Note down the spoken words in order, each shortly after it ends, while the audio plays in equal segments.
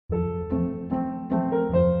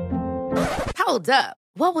Hold up.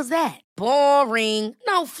 What was that? Boring.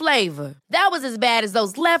 No flavor. That was as bad as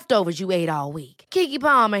those leftovers you ate all week. Keke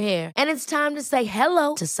Palmer here, and it's time to say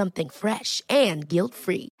hello to something fresh and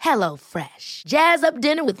guilt-free. Hello Fresh. Jazz up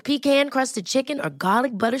dinner with pecan-crusted chicken or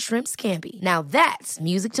garlic butter shrimp scampi. Now that's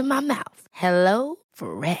music to my mouth. Hello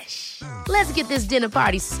Fresh. Let's get this dinner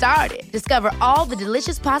party started. Discover all the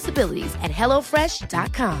delicious possibilities at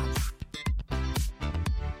hellofresh.com.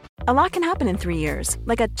 A lot can happen in 3 years,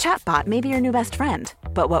 like a chatbot may be your new best friend.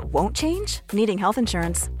 But what won't change? Needing health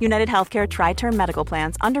insurance. United Healthcare Tri-Term Medical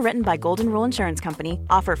Plans, underwritten by Golden Rule Insurance Company,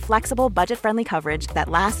 offer flexible, budget-friendly coverage that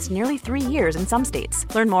lasts nearly 3 years in some states.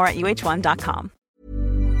 Learn more at uh1.com.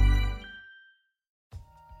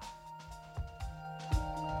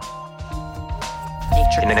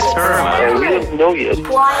 In an experiment. We don't know yet.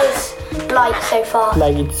 Why is light so far?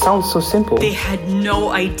 Like, it sounds so simple. They had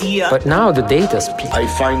no idea. But now the data speaks. I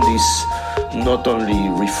find this not only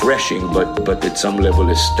refreshing, but at some level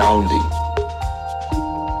astounding.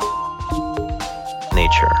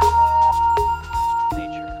 Nature.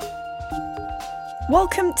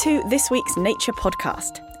 Welcome to this week's Nature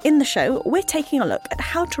podcast. In the show, we're taking a look at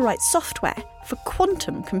how to write software for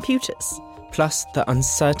quantum computers. Plus the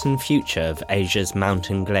uncertain future of Asia's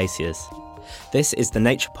mountain glaciers. This is the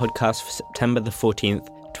Nature Podcast for September the 14th,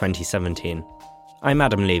 2017. I'm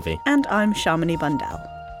Adam Levy. And I'm Shamini Bundell.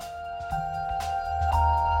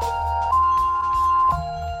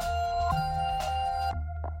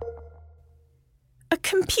 A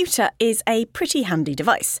computer is a pretty handy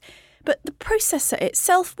device, but the processor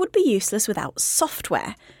itself would be useless without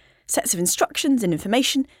software, sets of instructions and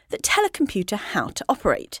information that tell a computer how to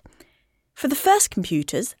operate. For the first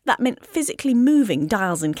computers, that meant physically moving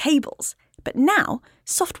dials and cables, but now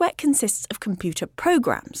software consists of computer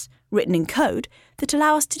programs, written in code, that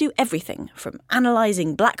allow us to do everything from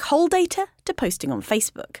analysing black hole data to posting on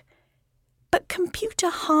Facebook. But computer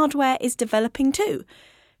hardware is developing too.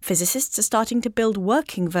 Physicists are starting to build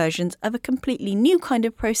working versions of a completely new kind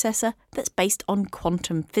of processor that's based on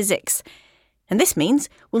quantum physics. And this means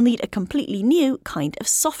we'll need a completely new kind of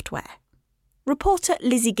software. Reporter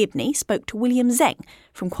Lizzie Gibney spoke to William Zeng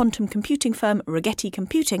from quantum computing firm Rigetti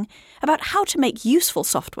Computing about how to make useful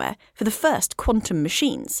software for the first quantum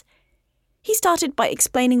machines. He started by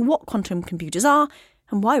explaining what quantum computers are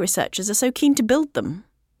and why researchers are so keen to build them.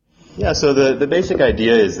 Yeah, so the basic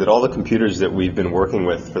idea is that all the computers that we've been working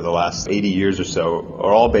with for the last 80 years or so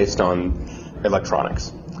are all based on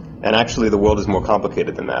electronics. And actually the world is more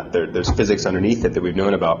complicated than that. There's physics underneath it that we've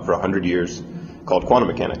known about for 100 years called quantum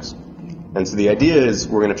mechanics. And so the idea is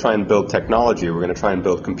we're going to try and build technology, we're going to try and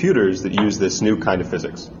build computers that use this new kind of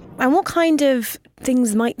physics. And what kind of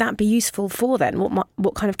things might that be useful for then?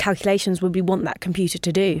 What kind of calculations would we want that computer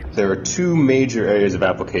to do? There are two major areas of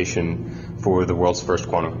application for the world's first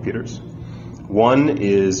quantum computers. One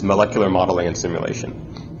is molecular modeling and simulation.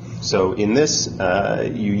 So in this,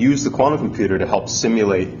 you use the quantum computer to help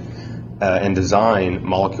simulate and design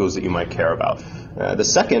molecules that you might care about. The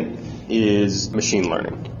second is machine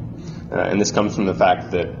learning. And this comes from the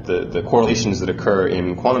fact that the correlations that occur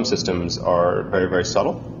in quantum systems are very, very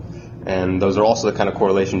subtle. And those are also the kind of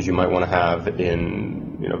correlations you might want to have in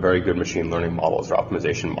very good machine learning models or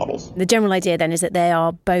optimization models. The general idea then is that they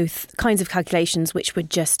are both kinds of calculations which would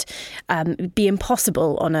just be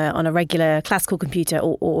impossible on a regular classical computer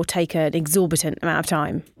or take an exorbitant amount of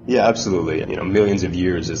time. Yeah, absolutely. Millions of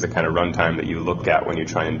years is the kind of runtime that you look at when you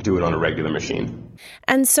try and do it on a regular machine.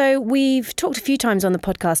 And so we've talked a few times on the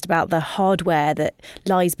podcast about the hardware that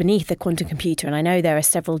lies beneath a quantum computer. And I know there are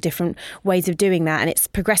several different ways of doing that, and it's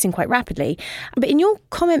progressing quite rapidly. But in your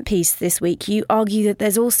comment piece this week, you argue that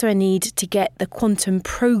there's also a need to get the quantum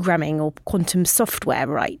programming or quantum software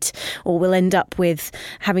right, or we'll end up with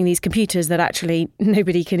having these computers that actually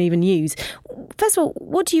nobody can even use. First of all,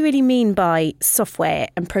 what do you really mean by software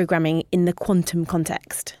and programming in the quantum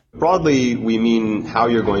context? Broadly, we mean how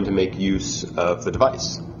you're going to make use of the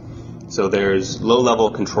device. So there's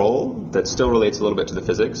low-level control that still relates a little bit to the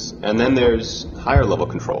physics, and then there's higher-level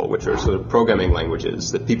control, which are sort of programming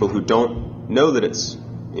languages that people who don't know that it's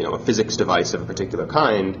a physics device of a particular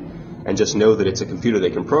kind and just know that it's a computer they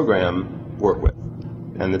can program, work with.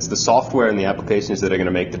 And it's the software and the applications that are going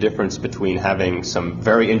to make the difference between having some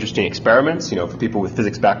very interesting experiments, for people with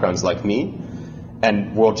physics backgrounds like me,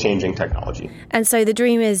 and world-changing technology. And so the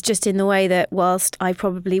dream is just in the way that whilst I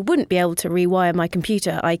probably wouldn't be able to rewire my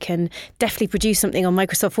computer, I can definitely produce something on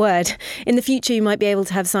Microsoft Word. In the future, you might be able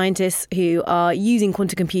to have scientists who are using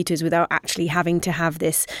quantum computers without actually having to have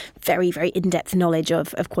this very, very in-depth knowledge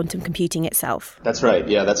of quantum computing itself. That's right.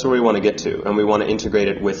 Yeah, that's where we want to get to. And we want to integrate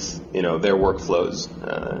it with, their workflows.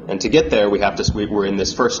 And to get there, we're in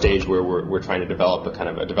this first stage where we're trying to develop a kind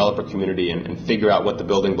of a developer community and figure out what the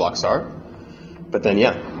building blocks are. But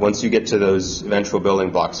then, once you get to those eventual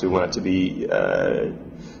building blocks, we want it to be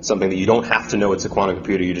something that you don't have to know it's a quantum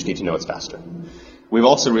computer, you just need to know it's faster. We've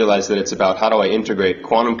also realized that it's about how do I integrate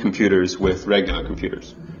quantum computers with regular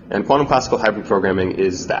computers. And quantum classical hybrid programming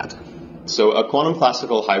is that. So a quantum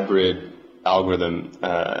classical hybrid algorithm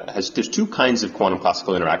there's two kinds of quantum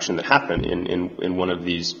classical interaction that happen in one of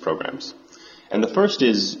these programs. And the first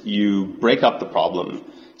is you break up the problem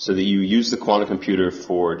so that you use the quantum computer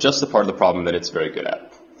for just the part of the problem that it's very good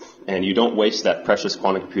at. And you don't waste that precious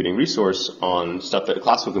quantum computing resource on stuff that a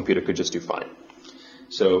classical computer could just do fine.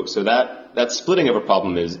 So that splitting of a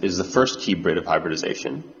problem is the first key bit of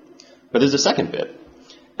hybridization. But there's a second bit.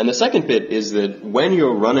 And the second bit is that when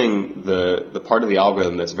you're running the part of the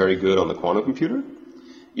algorithm that's very good on the quantum computer,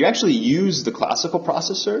 you actually use the classical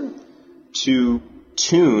processor to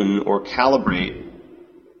tune or calibrate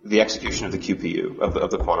the execution of the QPU, of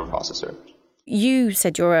the quantum processor. You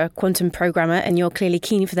said you're a quantum programmer and you're clearly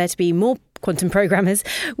keen for there to be more quantum programmers.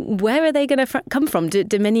 Where are they going to come from?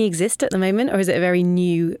 Do many exist at the moment, or is it a very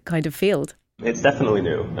new kind of field? It's definitely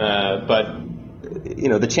new. But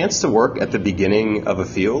the chance to work at the beginning of a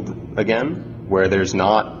field, again, where there's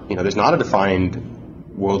not a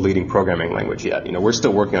defined world-leading programming language yet. We're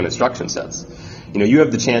still working on instruction sets. You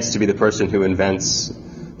have the chance to be the person who invents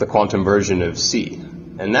the quantum version of C.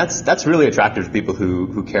 And that's really attractive to people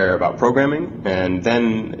who care about programming. And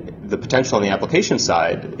then the potential on the application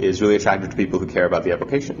side is really attractive to people who care about the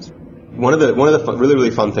applications. One of the really,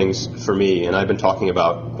 really fun things for me, and I've been talking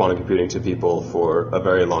about quantum computing to people for a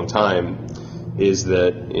very long time, is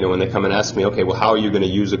that, when they come and ask me, okay, well, how are you going to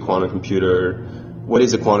use a quantum computer? What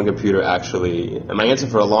is a quantum computer actually? And my answer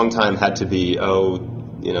for a long time had to be, go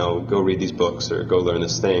read these books or go learn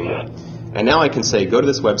this thing. And now I can say, go to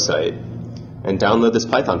this website and download this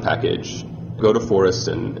Python package, go to Forest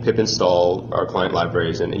and pip install our client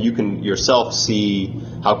libraries, and you can yourself see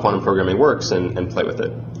how quantum programming works and play with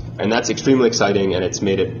it. And that's extremely exciting, and it's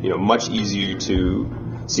made it much easier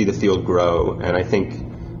to see the field grow, and I think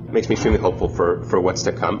it makes me extremely hopeful for what's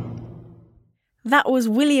to come. That was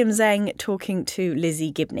William Zheng talking to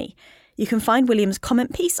Lizzie Gibney. You can find William's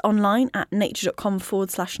comment piece online at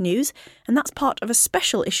nature.com/news, and that's part of a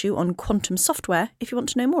special issue on quantum software if you want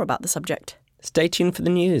to know more about the subject. Stay tuned for the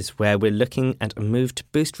news, where we're looking at a move to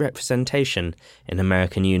boost representation in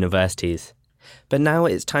American universities. But now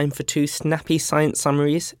it's time for two snappy science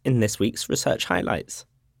summaries in this week's Research Highlights.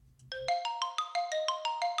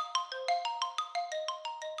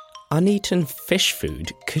 Uneaten fish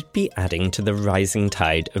food could be adding to the rising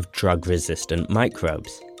tide of drug-resistant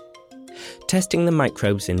microbes. Testing the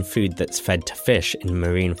microbes in food that's fed to fish in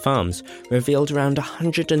marine farms revealed around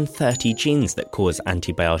 130 genes that cause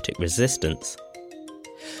antibiotic resistance.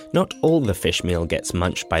 Not all the fish meal gets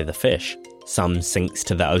munched by the fish. Some sinks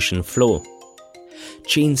to the ocean floor.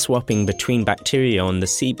 Gene swapping between bacteria on the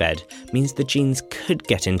seabed means the genes could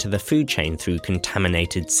get into the food chain through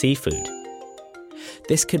contaminated seafood.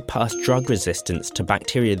 This could pass drug resistance to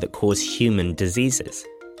bacteria that cause human diseases.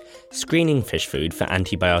 Screening fish food for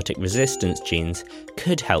antibiotic resistance genes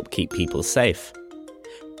could help keep people safe.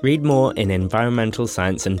 Read more in Environmental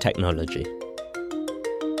Science and Technology.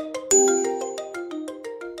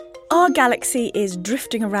 Our galaxy is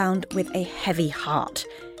drifting around with a heavy heart.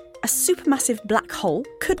 A supermassive black hole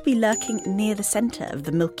could be lurking near the centre of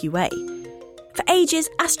the Milky Way. For ages,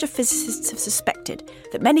 astrophysicists have suspected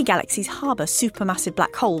that many galaxies harbour supermassive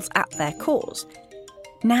black holes at their cores.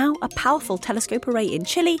 Now, a powerful telescope array in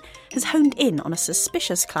Chile has honed in on a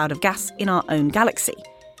suspicious cloud of gas in our own galaxy.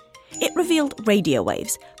 It revealed radio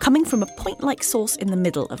waves coming from a point-like source in the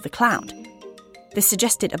middle of the cloud. This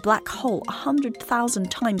suggested a black hole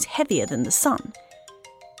 100,000 times heavier than the Sun.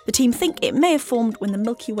 The team think it may have formed when the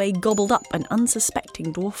Milky Way gobbled up an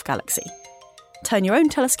unsuspecting dwarf galaxy. Turn your own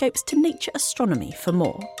telescopes to Nature Astronomy for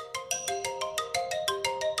more.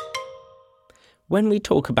 When we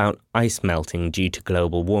talk about ice melting due to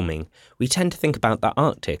global warming, we tend to think about the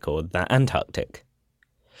Arctic or the Antarctic.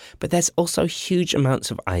 But there's also huge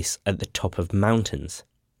amounts of ice at the top of mountains.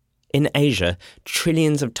 In Asia,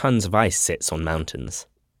 trillions of tons of ice sits on mountains.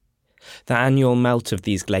 The annual melt of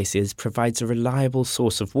these glaciers provides a reliable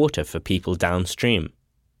source of water for people downstream.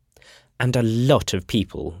 And a lot of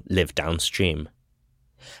people live downstream.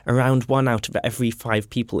 Around 1 out of every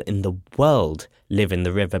 5 people in the world live in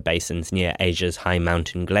the river basins near Asia's high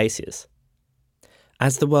mountain glaciers.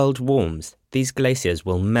 As the world warms, these glaciers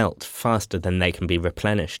will melt faster than they can be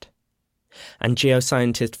replenished. And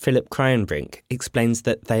geoscientist Philip Kryenbrink explains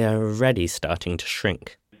that they are already starting to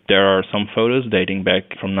shrink. There are some photos dating back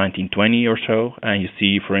from 1920 or so, and you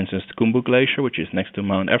see, for instance, the Khumbu Glacier, which is next to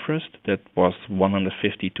Mount Everest, that was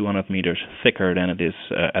 150-200 meters thicker than it is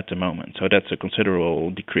at the moment. So that's a considerable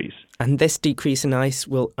decrease. And this decrease in ice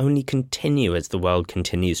will only continue as the world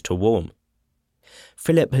continues to warm.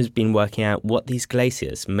 Philip has been working out what these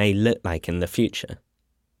glaciers may look like in the future.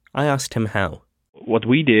 I asked him how. What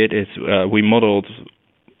we did is we modeled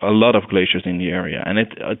a lot of glaciers in the area, and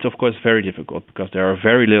it's of course very difficult because there are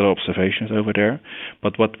very little observations over there.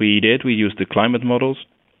 But what we did, we used the climate models.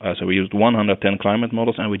 So we used 110 climate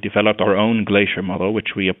models, and we developed our own glacier model,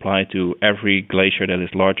 which we apply to every glacier that is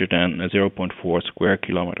larger than 0.4 square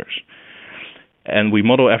kilometers. And we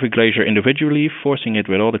model every glacier individually, forcing it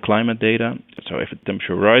with all the climate data. So if the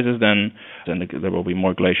temperature rises, then there will be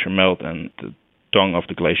more glacier melt, and the tongue of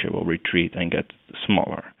the glacier will retreat and get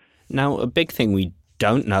smaller. Now, a big thing we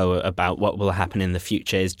don't know about what will happen in the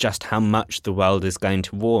future is just how much the world is going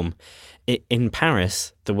to warm. In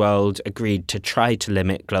Paris, the world agreed to try to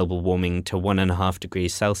limit global warming to 1.5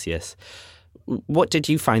 degrees Celsius. What did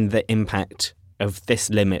you find the impact of this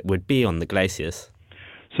limit would be on the glaciers?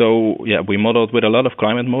 So, we modeled with a lot of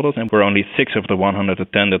climate models, and we're only 6 of the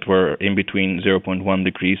 110 that were in between 0.1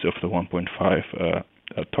 degrees of the 1.5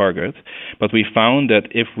 target. But we found that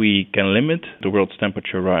if we can limit the world's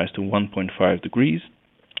temperature rise to 1.5 degrees,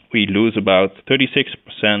 we lose about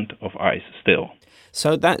 36% of ice still.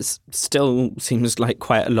 So that still seems like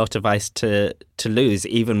quite a lot of ice to lose,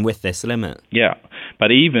 even with this limit. Yeah,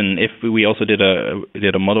 but even if we also did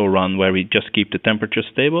a model run where we just keep the temperature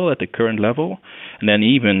stable at the current level, and then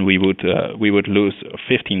even we would lose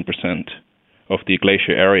 15% of the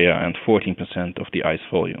glacier area and 14% of the ice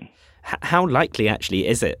volume. How likely actually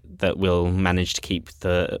is it that we'll manage to keep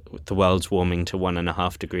the world's warming to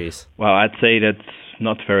 1.5 degrees? Well, I'd say that's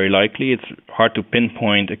not very likely. It's hard to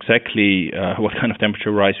pinpoint exactly what kind of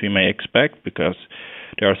temperature rise we may expect because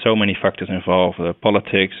there are so many factors involved,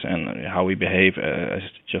 politics and how we behave as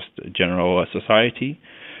just a general society.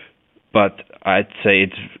 But I'd say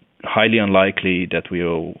it's highly unlikely that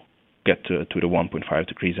we'll get to the 1.5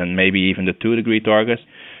 degrees and maybe even the 2 degree target.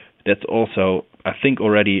 That's also, I think,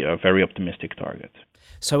 already a very optimistic target.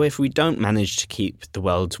 So if we don't manage to keep the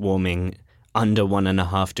world's warming under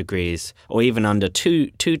 1.5 degrees or even under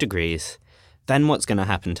 2 degrees, then what's going to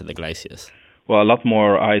happen to the glaciers? Well, a lot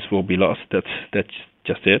more ice will be lost. That's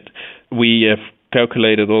just it. We have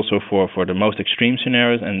calculated also for the most extreme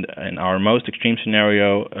scenarios, and in our most extreme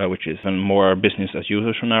scenario, which is a more business as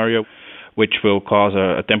usual scenario, which will cause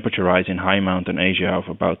a temperature rise in high mountain Asia of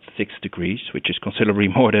about 6 degrees, which is considerably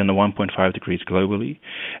more than the 1.5 degrees globally.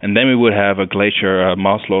 And then we would have a glacier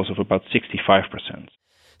mass loss of about 65%.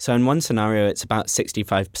 So in one scenario, it's about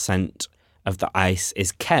 65% of the ice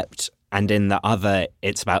is kept, and in the other,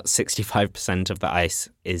 it's about 65% of the ice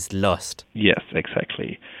is lost. Yes,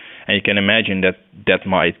 exactly. And you can imagine that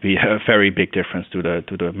might be a very big difference to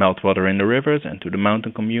the meltwater in the rivers and to the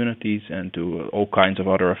mountain communities and to all kinds of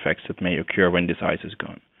other effects that may occur when this ice is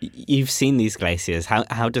gone. You've seen these glaciers.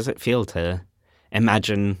 How does it feel to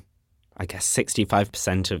imagine, I guess,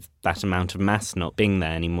 65% of that amount of mass not being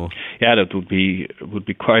there anymore? Yeah, that would be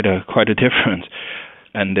quite a difference.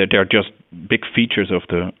 And they're just big features of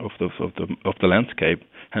the landscape.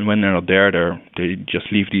 And when they're not there, they just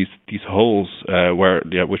leave these holes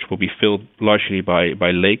which will be filled largely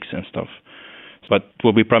by lakes and stuff. But it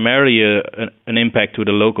will be primarily an impact to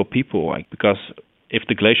the local people, because if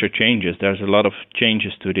the glacier changes, there's a lot of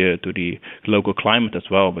changes to the local climate as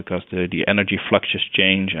well, because the energy fluxes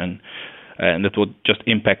change, and that will just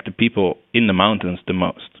impact the people in the mountains the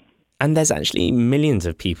most. And there's actually millions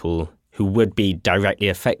of people who would be directly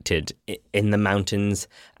affected in the mountains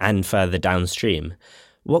and further downstream.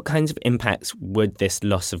 What kinds of impacts would this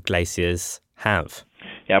loss of glaciers have?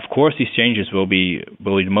 Yeah, of course, these changes will be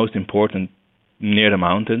the most important near the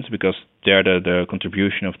mountains, because there the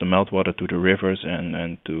contribution of the meltwater to the rivers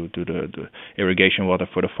and to the irrigation water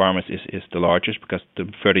for the farmers is the largest, because the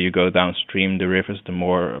further you go downstream the rivers, the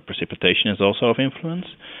more precipitation is also of influence.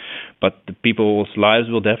 But the people's lives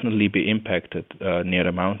will definitely be impacted near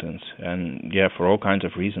the mountains. And for all kinds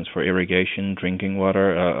of reasons, for irrigation, drinking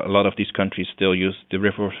water. A lot of these countries still use the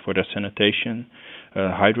rivers for their sanitation,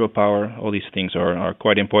 hydropower. All these things are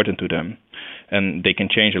quite important to them. And they can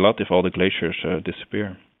change a lot if all the glaciers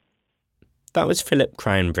disappear. That was Philip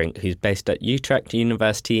Kruijnbrink, who's based at Utrecht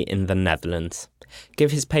University in the Netherlands.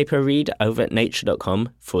 Give his paper a read over at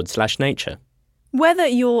nature.com/nature. Whether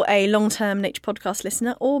you're a long-term Nature Podcast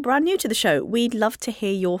listener or brand new to the show, we'd love to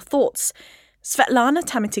hear your thoughts. Svetlana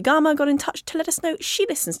Tamitigama got in touch to let us know she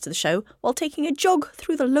listens to the show while taking a jog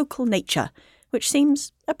through the local nature, which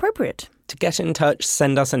seems appropriate. To get in touch,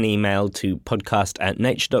 send us an email to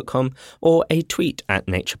podcast@nature.com or a tweet at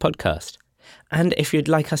naturepodcast. And if you'd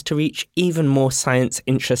like us to reach even more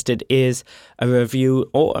science-interested ears, a review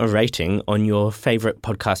or a rating on your favourite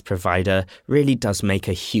podcast provider really does make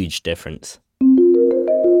a huge difference.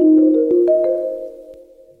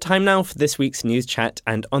 Time now for this week's news chat,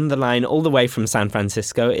 and on the line all the way from San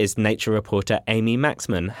Francisco is nature reporter Amy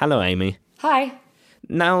Maxman. Hello, Amy. Hi.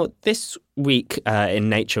 Now, this week in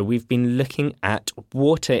Nature, we've been looking at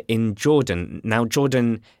water in Jordan. Now,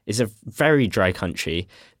 Jordan is a very dry country.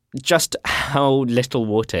 Just how little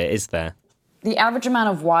water is there? The average amount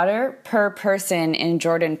of water per person in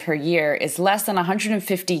Jordan per year is less than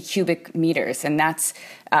 150 cubic meters. And that's,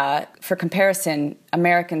 for comparison,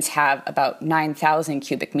 Americans have about 9,000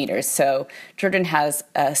 cubic meters. So Jordan has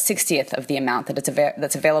a 60th of the amount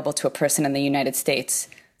that's available to a person in the United States.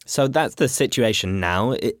 So that's the situation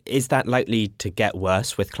now. Is that likely to get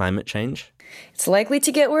worse with climate change? It's likely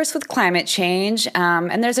to get worse with climate change.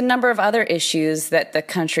 And there's a number of other issues that the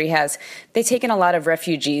country has. They've taken a lot of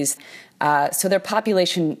refugees. So their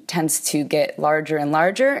population tends to get larger and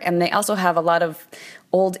larger. And they also have a lot of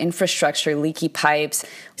old infrastructure, leaky pipes.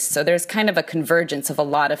 So there's kind of a convergence of a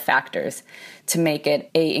lot of factors to make it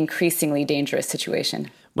an increasingly dangerous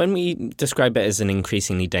situation. When we describe it as an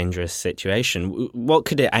increasingly dangerous situation, what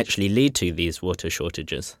could it actually lead to, these water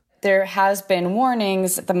shortages? There has been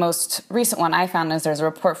warnings. The most recent one I found is there's a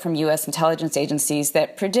report from U.S. intelligence agencies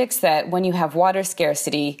that predicts that when you have water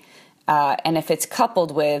scarcity, and if it's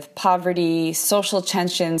coupled with poverty, social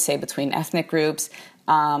tension, say between ethnic groups,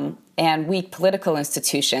 and weak political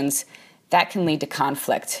institutions, that can lead to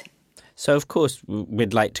conflict. So, of course,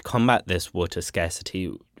 we'd like to combat this water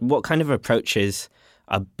scarcity. What kind of approaches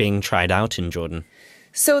are being tried out in Jordan?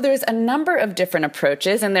 So there's a number of different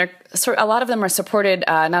approaches, and a lot of them are supported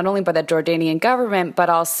not only by the Jordanian government, but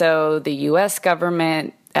also the U.S.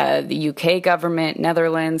 government, the U.K. government,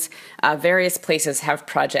 Netherlands. Various places have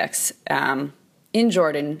projects in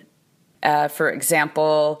Jordan. For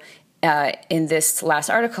example, in this last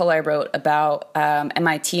article I wrote about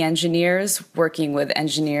MIT engineers working with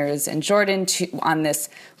engineers in Jordan on this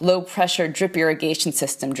low-pressure drip irrigation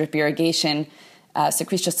system. Drip irrigation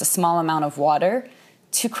secretes just a small amount of water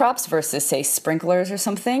to crops versus, say, sprinklers or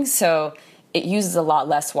something. So it uses a lot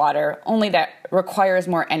less water, only that requires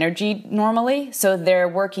more energy normally. So they're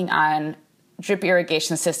working on drip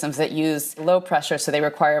irrigation systems that use low pressure, so they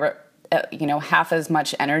require half as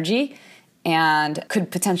much energy and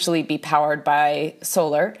could potentially be powered by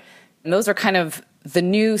solar. And those are kind of the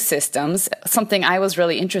new systems. Something I was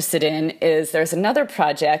really interested in is there's another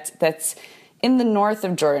project that's in the north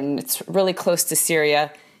of Jordan. It's really close to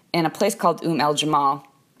Syria, in a place called El Jamal.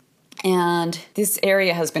 And this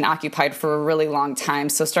area has been occupied for a really long time.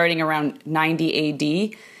 So starting around 90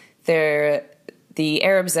 AD, the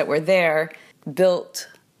Arabs that were there built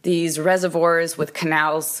these reservoirs with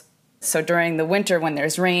canals. So during the winter when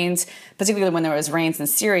there's rains, particularly when there was rains in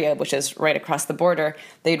Syria, which is right across the border,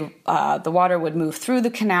 the water would move through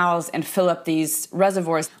the canals and fill up these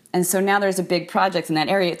reservoirs. And so now there's a big project in that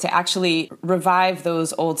area to actually revive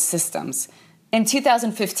those old systems. In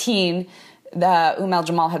 2015, the El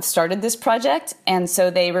Jamal had started this project, and so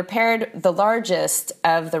they repaired the largest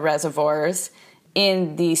of the reservoirs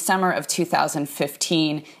in the summer of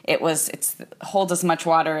 2015. It holds as much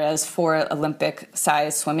water as 4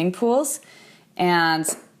 Olympic-sized swimming pools, and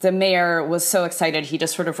the mayor was so excited he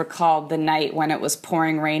just sort of recalled the night when it was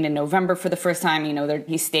pouring rain in November for the first time.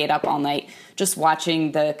 He stayed up all night just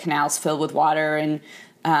watching the canals fill with water and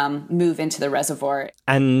move into the reservoir.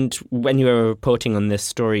 And when you were reporting on this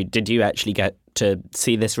story, did you actually get to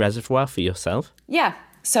see this reservoir for yourself? Yeah.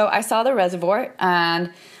 So I saw the reservoir,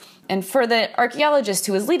 and for the archaeologist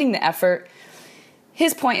who was leading the effort,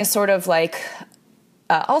 his point is sort of like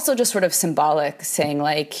also just sort of symbolic, saying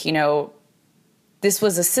this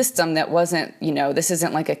was a system that wasn't, this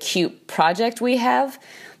isn't like a cute project we have.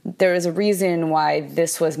 There is a reason why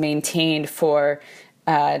this was maintained for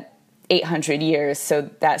 800 years. So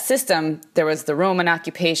that system, there was the Roman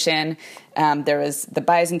occupation, there was the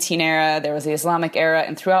Byzantine era, there was the Islamic era,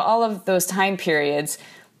 and throughout all of those time periods,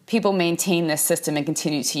 people maintain this system and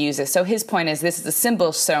continue to use it. So his point is this is a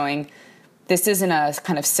symbol showing this isn't a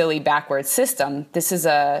kind of silly backward system. This is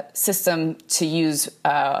a system to use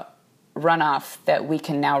runoff that we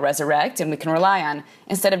can now resurrect and we can rely on,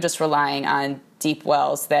 instead of just relying on deep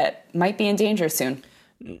wells that might be in danger soon.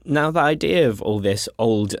 Now, the idea of all this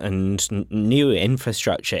old and new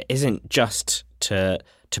infrastructure isn't just to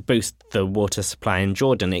boost the water supply in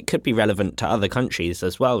Jordan. It could be relevant to other countries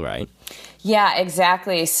as well, right? Yeah,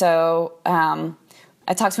 exactly. So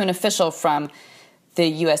I talked to an official from the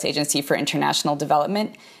U.S. Agency for International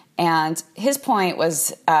Development, and his point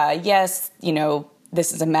was, yes,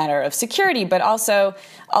 this is a matter of security, but also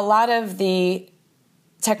a lot of the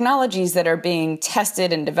technologies that are being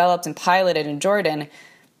tested and developed and piloted in Jordan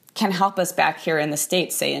can help us back here in the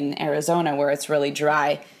States, say in Arizona, where it's really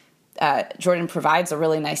dry. Jordan provides a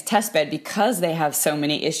really nice test bed because they have so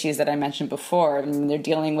many issues that I mentioned before. I mean, they're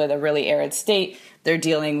dealing with a really arid state. They're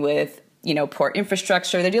dealing with, poor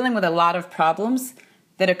infrastructure. They're dealing with a lot of problems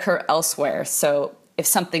that occur elsewhere. So if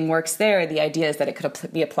something works there, the idea is that it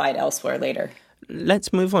could be applied elsewhere later.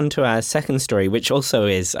 Let's move on to our second story, which also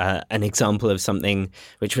is an example of something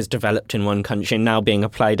which was developed in one country and now being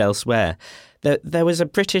applied elsewhere. There was a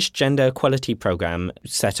British gender equality programme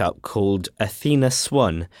set up called Athena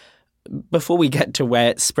Swan. Before we get to where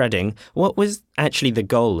it's spreading, what was actually the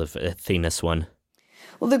goal of Athena Swan?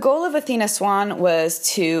 Well, the goal of Athena Swan was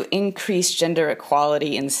to increase gender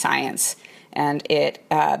equality in science. And it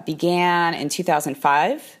began in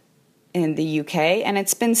 2005 in the UK, and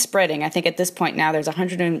it's been spreading. I think at this point now there's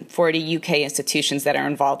 140 UK institutions that are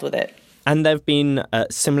involved with it. And there have been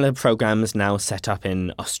similar programs now set up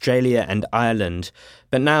in Australia and Ireland.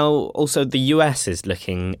 But now also the US is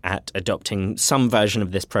looking at adopting some version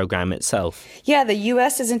of this program itself. Yeah, the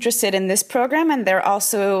US is interested in this program, and they're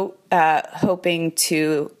also hoping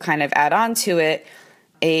to kind of add on to it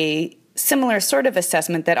a similar sort of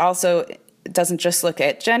assessment that also doesn't just look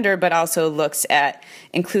at gender, but also looks at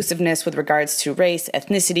inclusiveness with regards to race,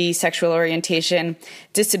 ethnicity, sexual orientation,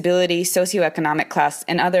 disability, socioeconomic class,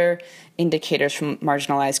 and other indicators from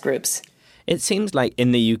marginalized groups. It seems like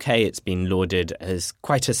in the UK it's been lauded as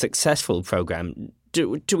quite a successful program.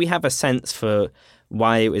 Do we have a sense for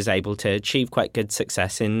why it was able to achieve quite good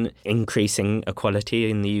success in increasing equality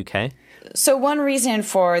in the UK? So one reason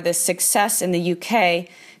for the success in the UK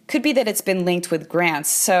could be that it's been linked with grants.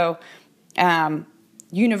 So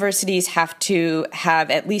universities have to have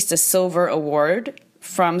at least a silver award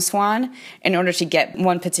from SWAN in order to get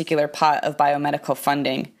one particular pot of biomedical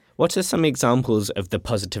funding. What are some examples of the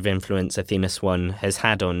positive influence Athena Swan has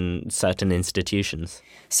had on certain institutions?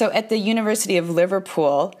 So at the University of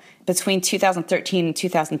Liverpool, between 2013 and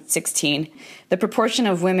 2016, the proportion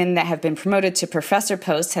of women that have been promoted to professor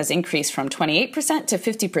posts has increased from 28% to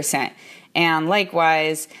 50%. And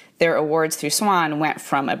likewise, their awards through SWAN went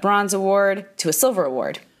from a bronze award to a silver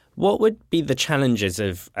award. What would be the challenges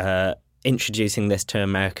of introducing this to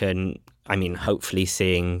America and, hopefully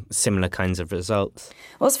seeing similar kinds of results?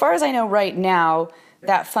 Well, as far as I know right now,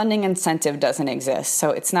 that funding incentive doesn't exist.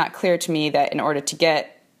 So it's not clear to me that in order to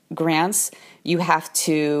get grants, you have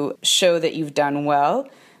to show that you've done well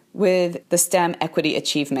with the STEM equity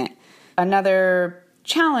achievement. Another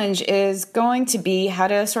challenge is going to be how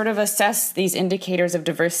to sort of assess these indicators of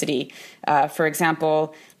diversity. For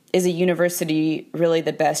example, is a university really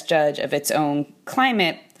the best judge of its own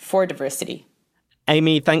climate for diversity?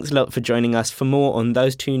 Amy, thanks a lot for joining us. For more on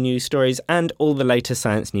those two news stories and all the latest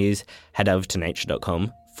science news, head over to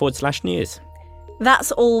nature.com/news.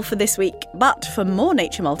 That's all for this week, but for more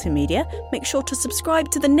Nature Multimedia, make sure to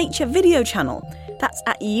subscribe to the Nature Video channel. That's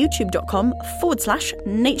at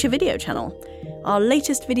youtube.com/Nature Video channel. Our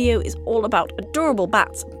latest video is all about adorable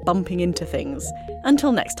bats bumping into things.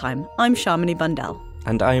 Until next time, I'm Shamini Bundell.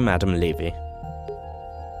 And I'm Adam Levy.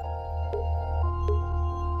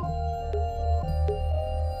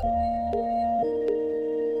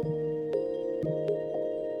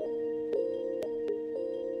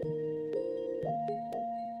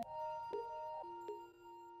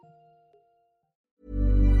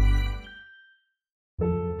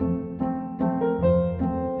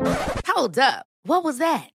 Hold up. What was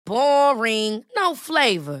that? Boring. No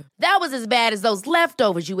flavor. That was as bad as those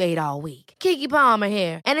leftovers you ate all week. Keke Palmer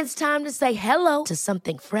here. And it's time to say hello to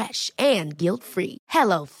something fresh and guilt-free.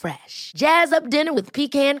 HelloFresh. Jazz up dinner with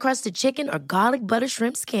pecan-crusted chicken or garlic butter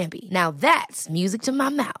shrimp scampi. Now that's music to my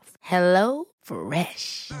mouth.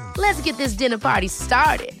 HelloFresh. Let's get this dinner party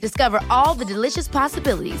started. Discover all the delicious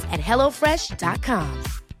possibilities at HelloFresh.com.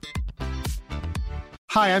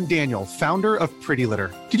 Hi, I'm Daniel, founder of Pretty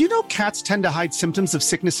Litter. Did you know cats tend to hide symptoms of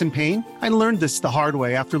sickness and pain? I learned this the hard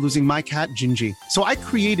way after losing my cat, Gingy. So I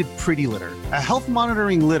created Pretty Litter, a health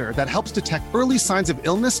monitoring litter that helps detect early signs of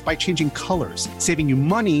illness by changing colors, saving you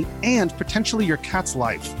money and potentially your cat's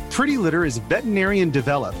life. Pretty Litter is veterinarian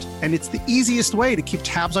developed, and it's the easiest way to keep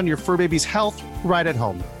tabs on your fur baby's health right at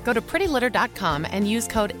home. Go to prettylitter.com and use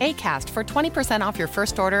code ACAST for 20% off your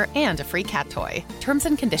first order and a free cat toy. Terms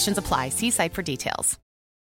and conditions apply. See site for details.